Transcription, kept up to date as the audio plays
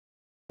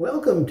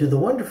Welcome to the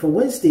Wonderful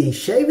Wednesday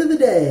Shave of the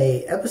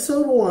Day,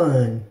 Episode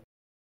 1.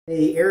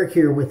 Hey, Eric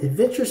here with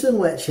Adventures in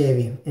Wet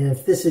Shaving. And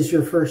if this is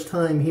your first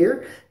time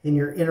here and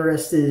you're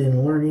interested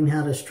in learning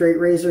how to straight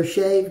razor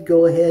shave,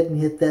 go ahead and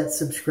hit that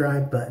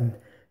subscribe button.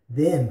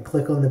 Then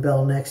click on the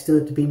bell next to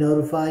it to be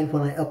notified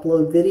when I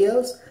upload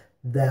videos.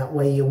 That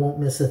way you won't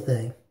miss a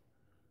thing.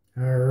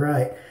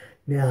 Alright,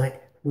 now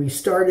we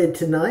started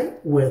tonight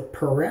with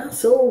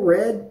Proraso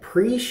Red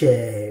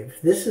Pre-Shave.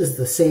 This is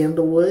the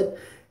sandalwood.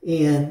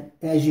 And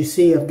as you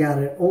see, I've got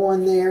it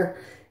on there,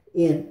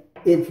 and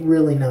it's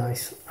really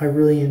nice. I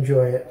really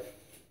enjoy it.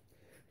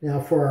 Now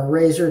for our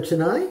razor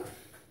tonight,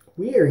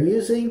 we are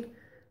using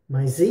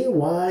my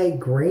ZY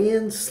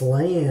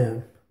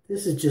Grandslam.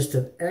 This is just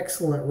an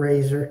excellent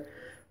razor.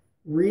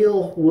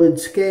 Real wood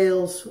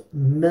scales,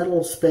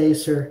 metal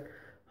spacer,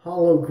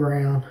 hollow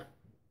ground,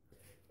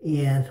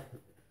 and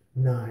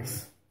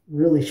nice.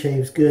 Really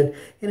shaves good,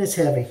 and it's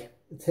heavy.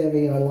 It's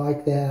heavy, I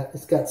like that.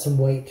 It's got some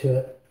weight to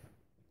it.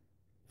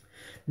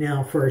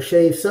 Now for a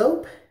shave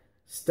soap,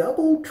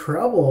 Stubble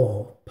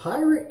Trubble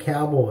Pirate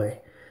Cowboy.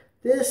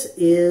 This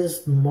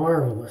is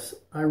marvelous.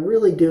 I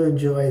really do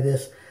enjoy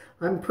this.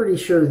 I'm pretty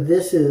sure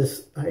this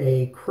is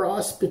a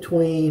cross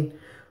between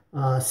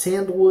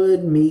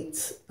sandalwood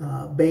meets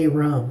bay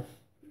rum.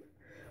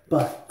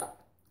 But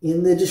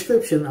in the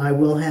description, I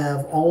will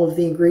have all of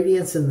the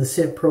ingredients and the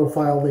scent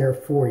profile there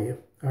for you.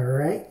 All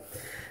right.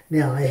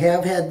 Now I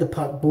have had the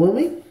puck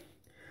blooming,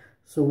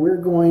 so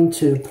we're going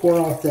to pour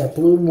off that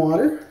bloom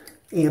water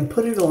and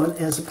put it on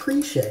as a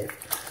pre-shave.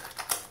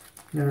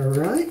 All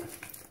right.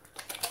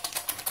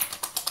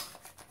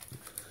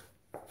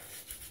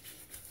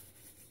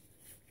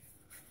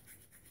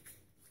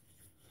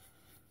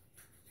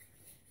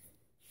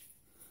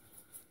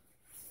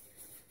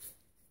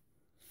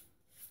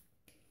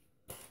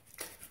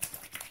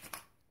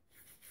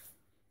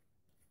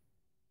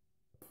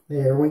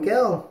 There we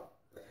go.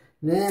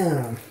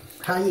 Now,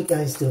 how you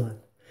guys doing?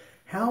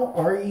 How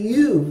are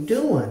you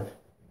doing?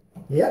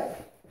 Yep.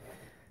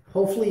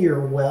 Hopefully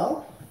you're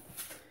well.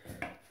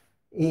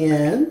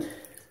 And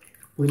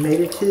we made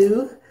it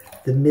to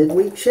the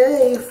midweek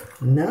shave.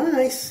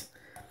 Nice.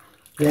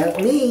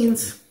 That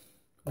means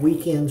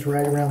weekend's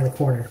right around the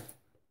corner.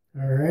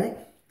 All right.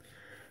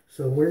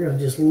 So we're going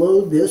to just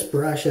load this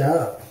brush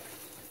up.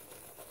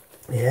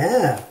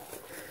 Yeah.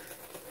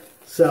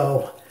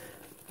 So,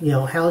 you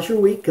know, how's your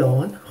week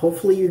going?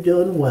 Hopefully you're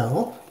doing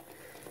well.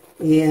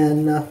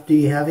 And do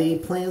you have any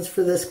plans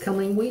for this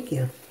coming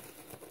weekend?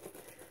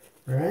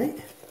 All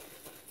right.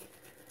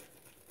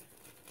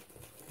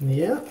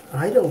 Yeah,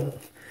 I don't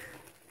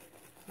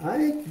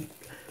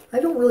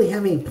really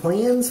have any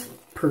plans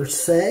per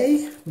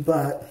se,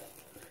 but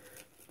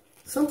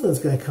something's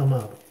going to come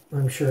up.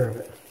 I'm sure of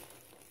it.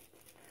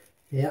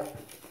 Yep.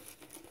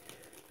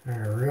 All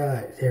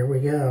right, there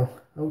we go.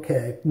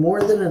 Okay,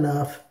 more than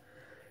enough.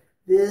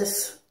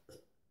 This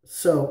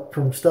soap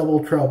from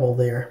Stubble Trubble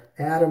there.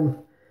 Adam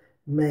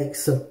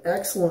makes some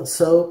excellent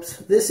soaps.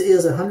 This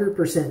is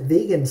 100%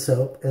 vegan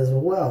soap as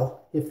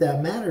well, if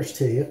that matters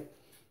to you.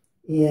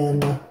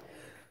 And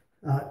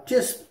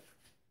just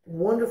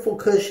wonderful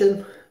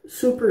cushion,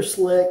 super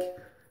slick,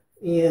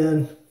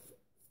 and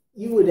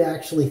you would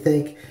actually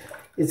think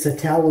it's a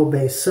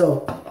tallow-based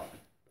soap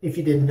if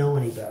you didn't know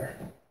any better.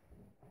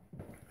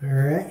 All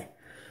right,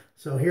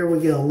 so here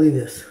we go. Look at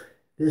this.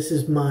 This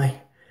is my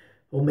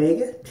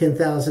Omega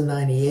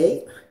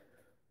 10,098,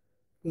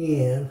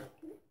 and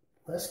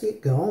let's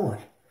get going.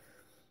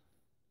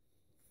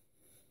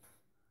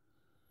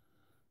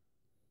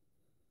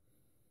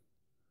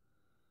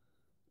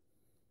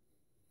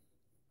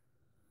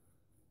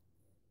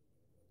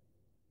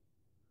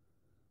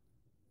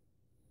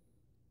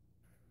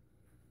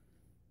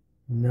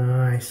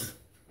 Nice.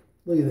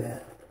 Look at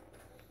that.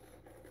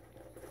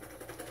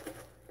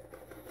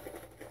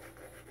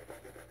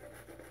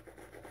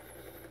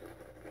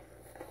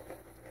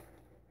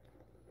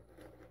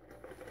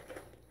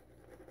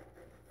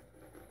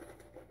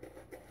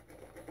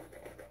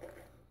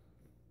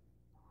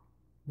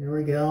 There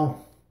we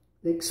go.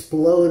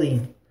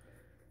 Exploding.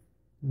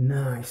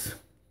 Nice.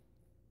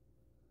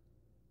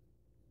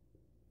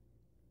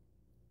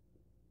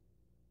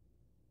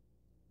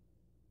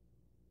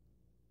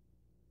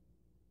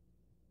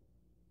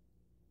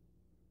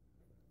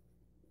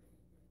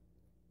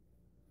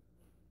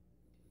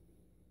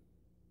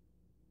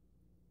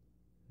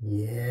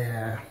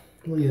 Yeah,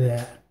 look at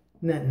that.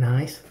 Isn't that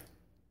nice?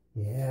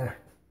 Yeah,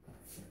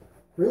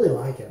 really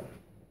like it.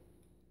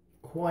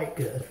 Quite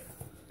good.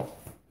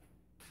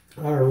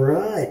 All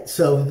right,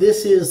 so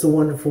this is the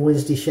Wonderful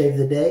Wednesday Shave of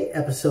the Day,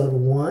 Episode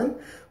 1,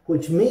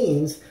 which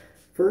means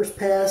first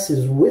pass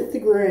is with the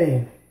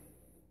grain.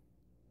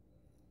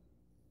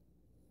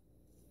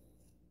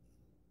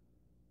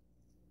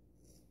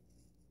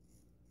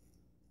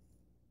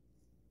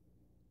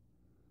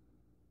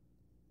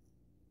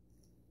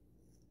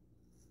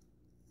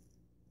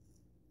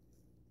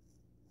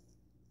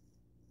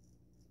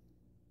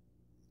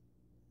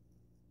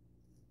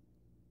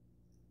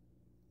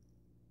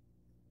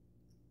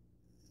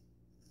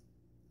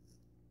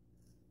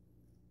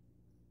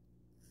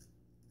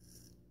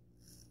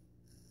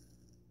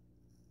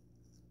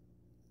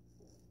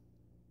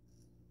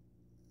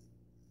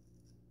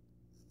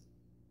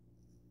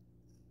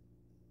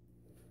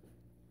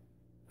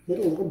 Get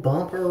a little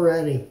bump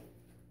already.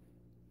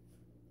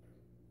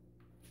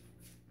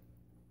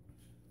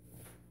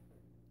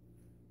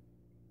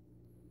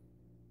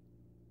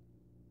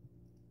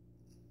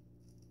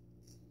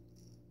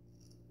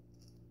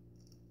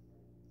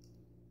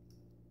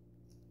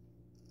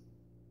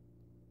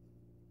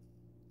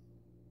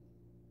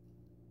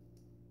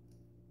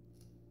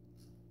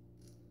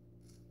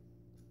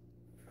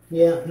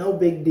 Yeah, no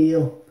big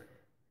deal.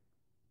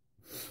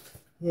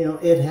 You know,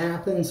 it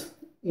happens,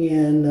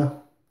 and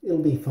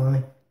it'll be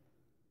fine.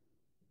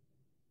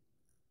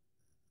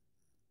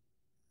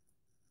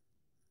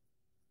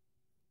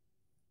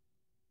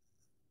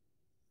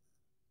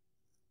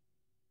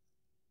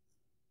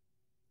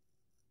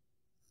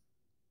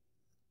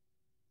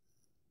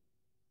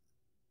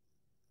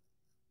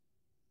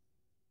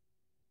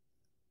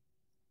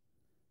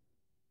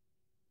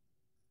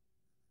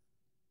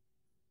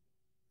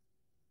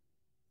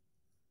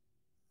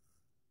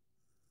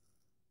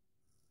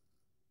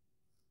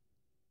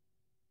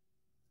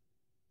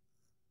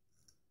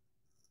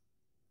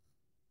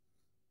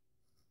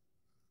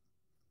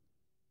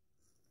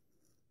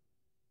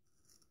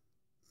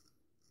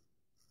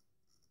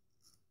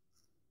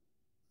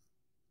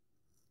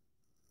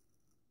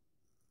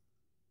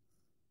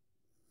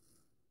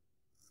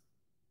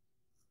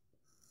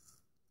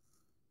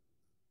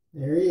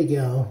 There you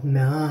go.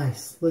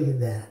 Nice. Look at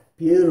that.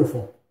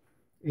 Beautiful.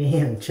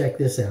 And check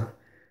this out.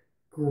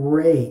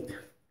 Great.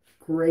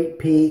 Great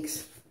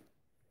peaks.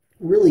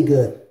 Really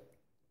good.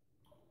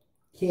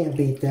 Can't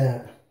beat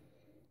that.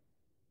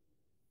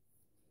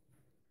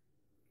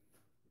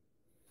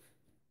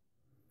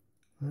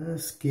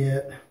 Let's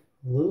get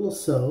a little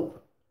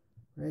soap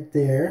right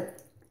there.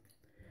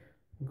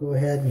 We'll go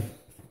ahead and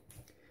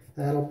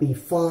that'll be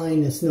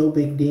fine. It's no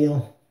big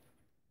deal.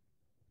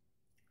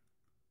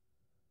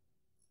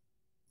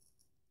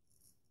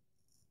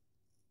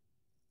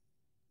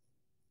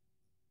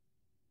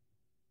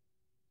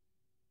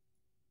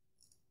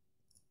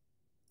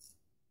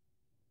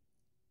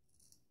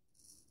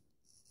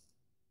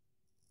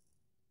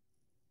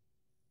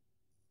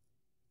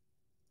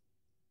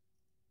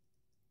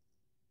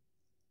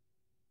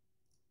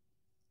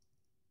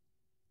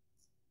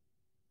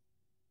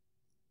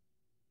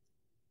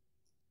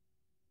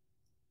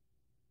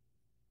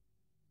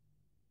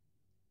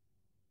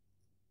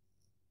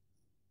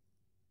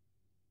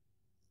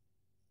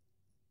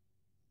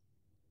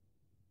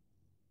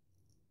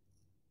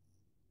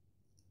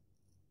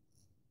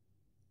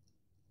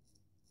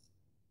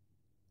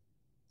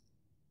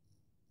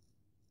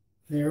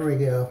 There we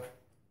go.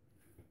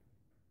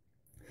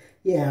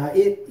 Yeah,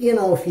 you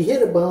know, if you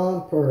hit a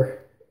bump or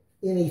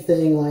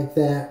anything like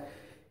that,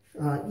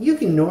 you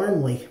can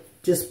normally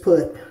just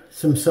put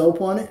some soap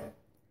on it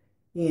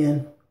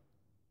and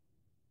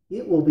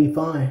it will be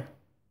fine.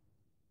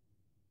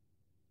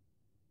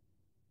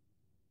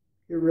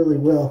 It really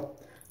will.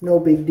 No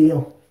big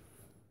deal.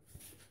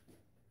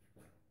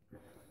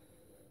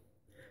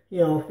 You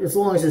know, as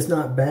long as it's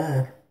not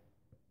bad.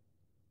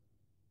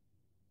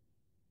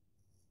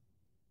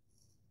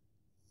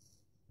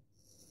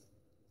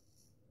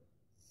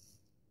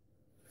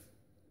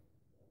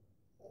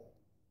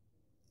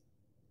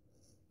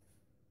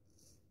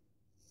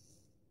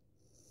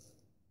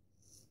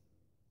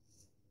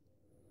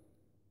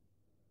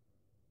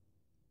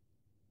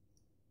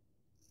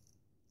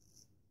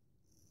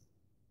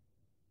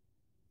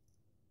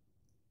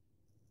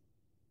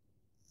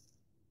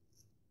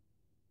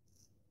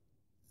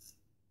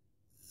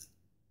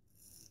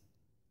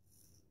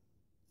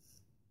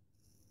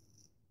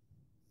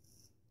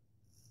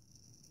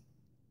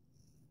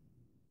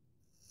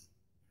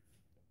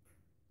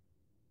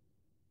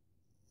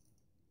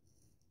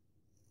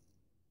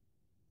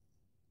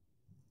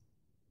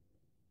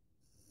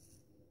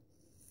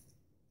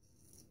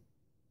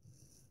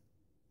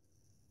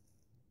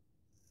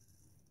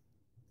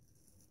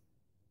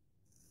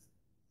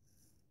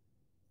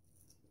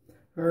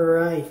 All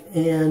right,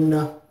 and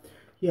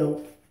you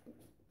know,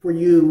 for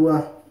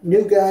you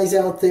new guys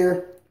out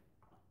there,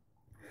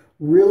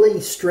 really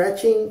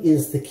stretching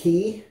is the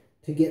key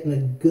to getting a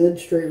good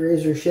straight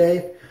razor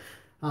shave.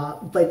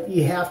 But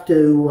you have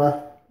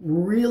to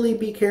really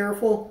be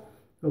careful,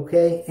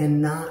 okay,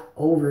 and not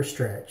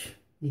overstretch.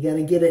 You got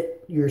to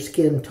get your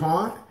skin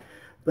taut,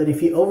 but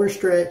if you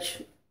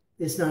overstretch,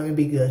 it's not going to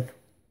be good.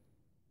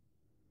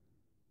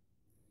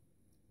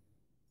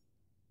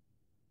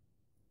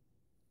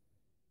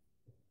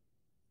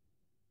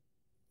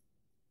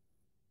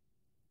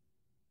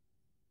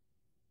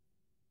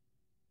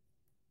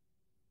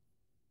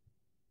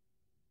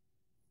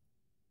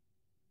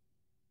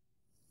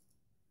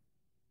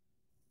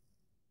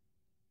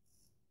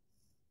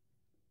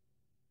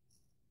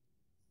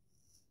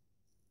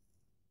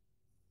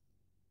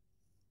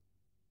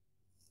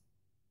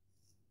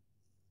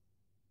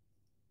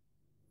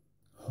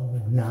 Oh,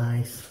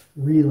 nice.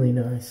 Really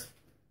nice.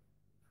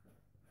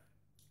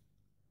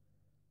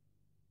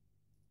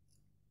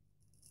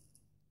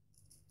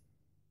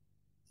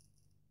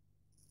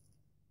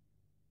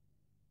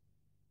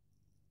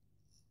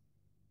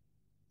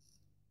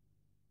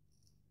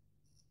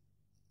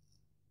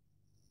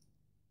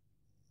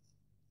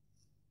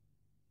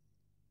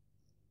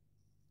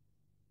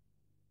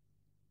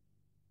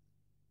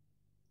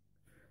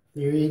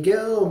 There you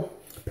go.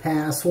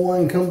 Pass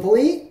one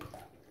complete.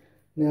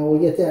 Now we'll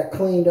get that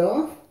cleaned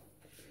off.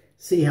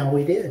 See how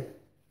we did.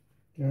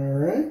 All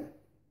right.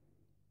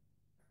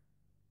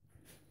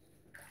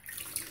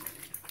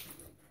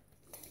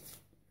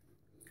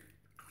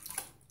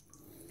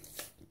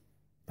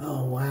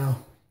 Oh, wow.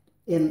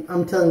 And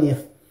I'm telling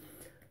you,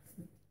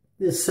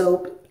 this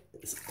soap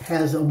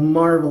has a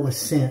marvelous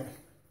scent.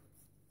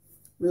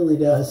 Really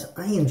does.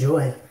 I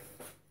enjoy it.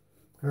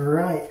 All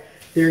right.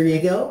 There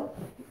you go.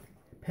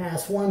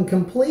 Pass one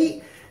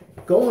complete.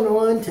 Going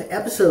on to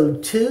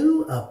episode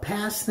 2, a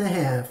pass and a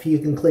half. You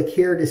can click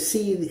here to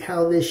see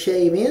how this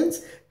shave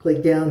ends.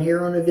 Click down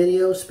here on a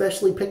video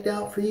specially picked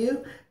out for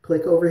you.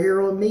 Click over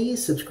here on me,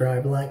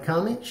 subscribe, like,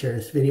 comment, share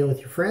this video with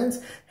your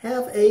friends.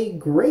 Have a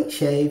great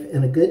shave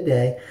and a good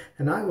day,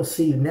 and I will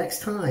see you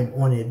next time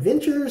on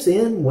Adventures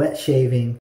in Wet Shaving.